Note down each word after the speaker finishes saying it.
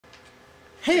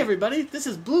Hey everybody, this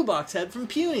is Blue Boxhead from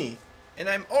PUNY. And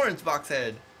I'm Orange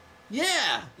Boxhead.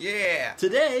 Yeah! Yeah!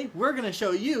 Today, we're going to show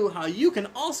you how you can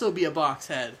also be a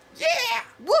boxhead. Yeah!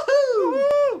 Woohoo!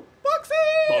 Woo!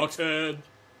 Boxhead! Boxhead!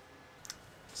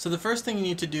 So the first thing you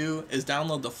need to do is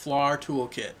download the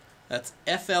FlarToolkit. That's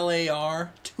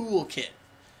F-L-A-R Toolkit.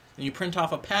 And you print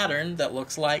off a pattern that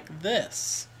looks like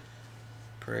this.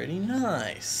 Pretty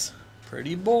nice.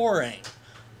 Pretty boring.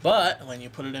 But when you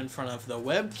put it in front of the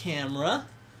web camera,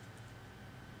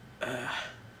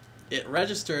 it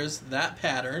registers that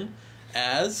pattern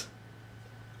as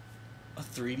a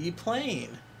 3D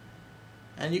plane.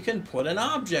 And you can put an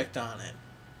object on it.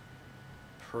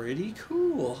 Pretty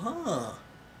cool, huh?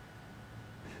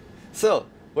 So,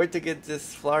 where to get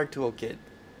this FlarToolkit?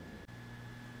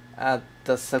 At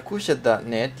the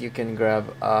Sakusha.net you can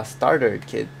grab a starter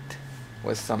kit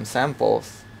with some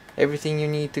samples. Everything you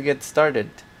need to get started.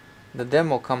 The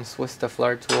demo comes with the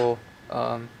FlarTool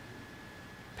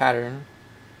pattern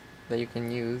that you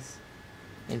can use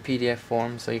in PDF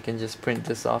form, so you can just print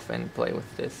this off and play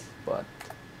with this.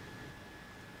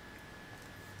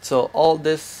 So all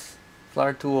this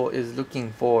FlarTool is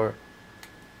looking for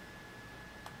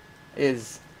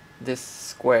is this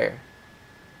square.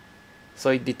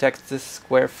 So it detects this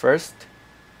square first,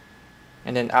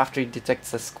 and then after it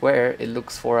detects a square, it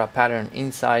looks for a pattern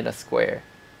inside a square,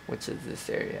 which is this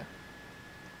area.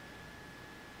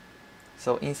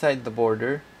 So inside the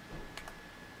border,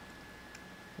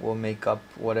 we'll make up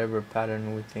whatever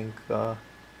pattern we think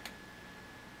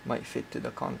might fit to the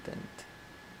content.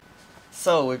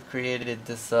 So we've created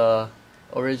this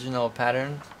original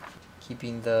pattern,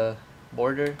 keeping the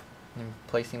border and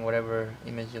placing whatever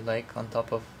image you like on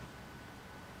top of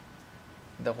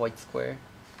the white square.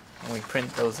 And we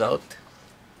print those out,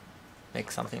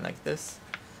 make something like this.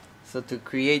 So to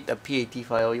create a PAT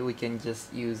file, we can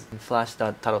just use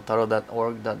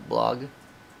flash.tarotaro.org.blog.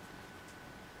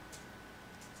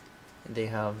 They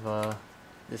have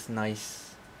this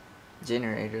nice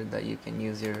generator that you can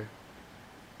use your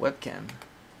webcam.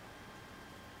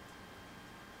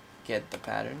 Get the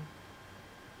pattern,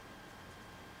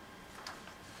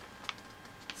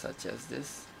 such as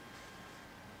this.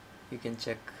 You can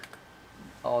check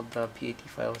all the PAT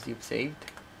files you've saved.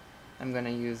 I'm gonna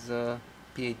use a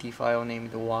PAT file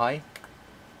named Y,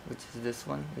 which is this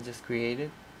one we just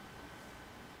created.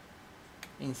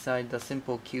 Inside the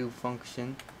simple cube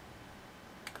function,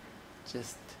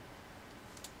 just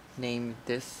name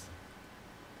this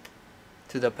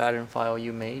to the pattern file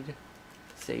you made.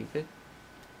 Save it.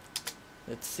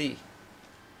 Let's see.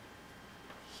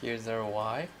 Here's our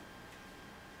Y.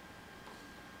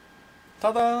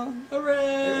 Ta-da!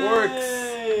 Hooray! It works!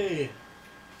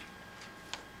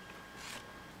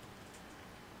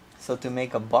 So to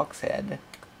make a box head,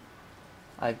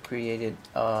 I've created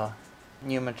a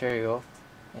new material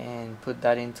and put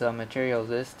that into a material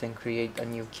list and create a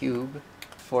new cube.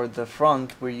 For the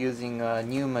front, we're using a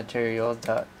new material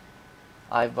that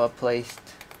I've placed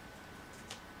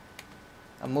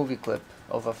a movie clip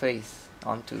of a face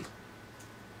onto.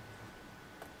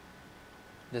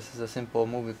 This is a simple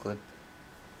movie clip.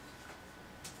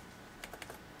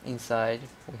 Inside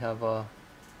we have a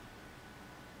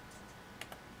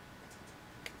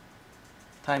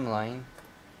timeline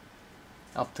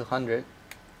up to 100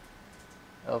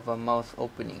 of a mouth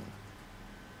opening.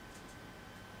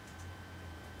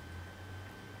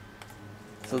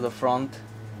 So the front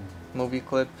movie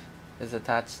clip is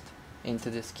attached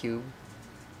into this cube,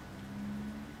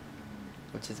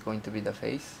 which is going to be the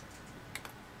face.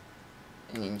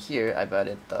 And in here I've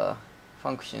added the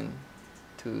function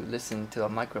to listen to a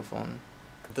microphone.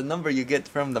 The number you get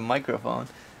from the microphone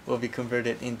will be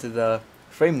converted into the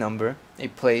frame number.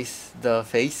 It plays the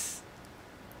face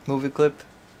movie clip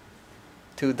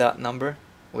to that number,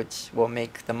 which will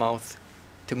make the mouth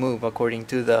to move according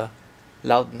to the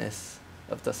loudness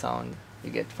of the sound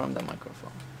you get from the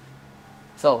microphone.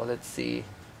 So let's see.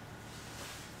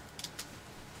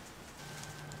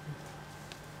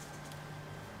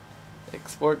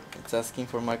 Export. It's asking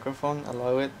for microphone.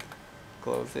 Allow it.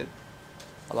 Close it.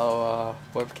 Allow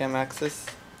webcam access.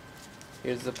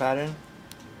 Here's the pattern.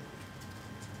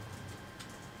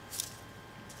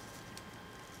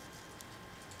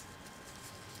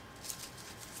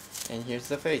 And here's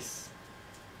the face.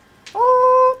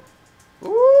 Oh!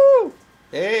 Woo!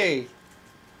 Hey!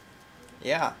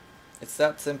 Yeah, it's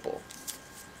that simple.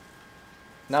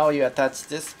 Now you attach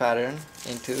this pattern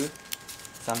into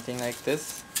something like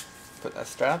this. Put a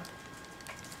strap.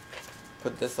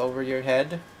 Put this over your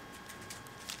head.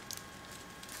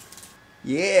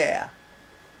 Yeah!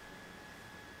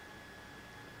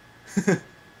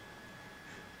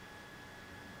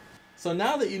 So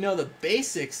now that you know the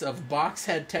basics of box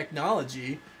head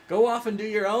technology, go off and do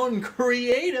your own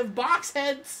creative box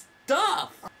head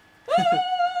stuff.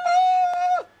 Woo!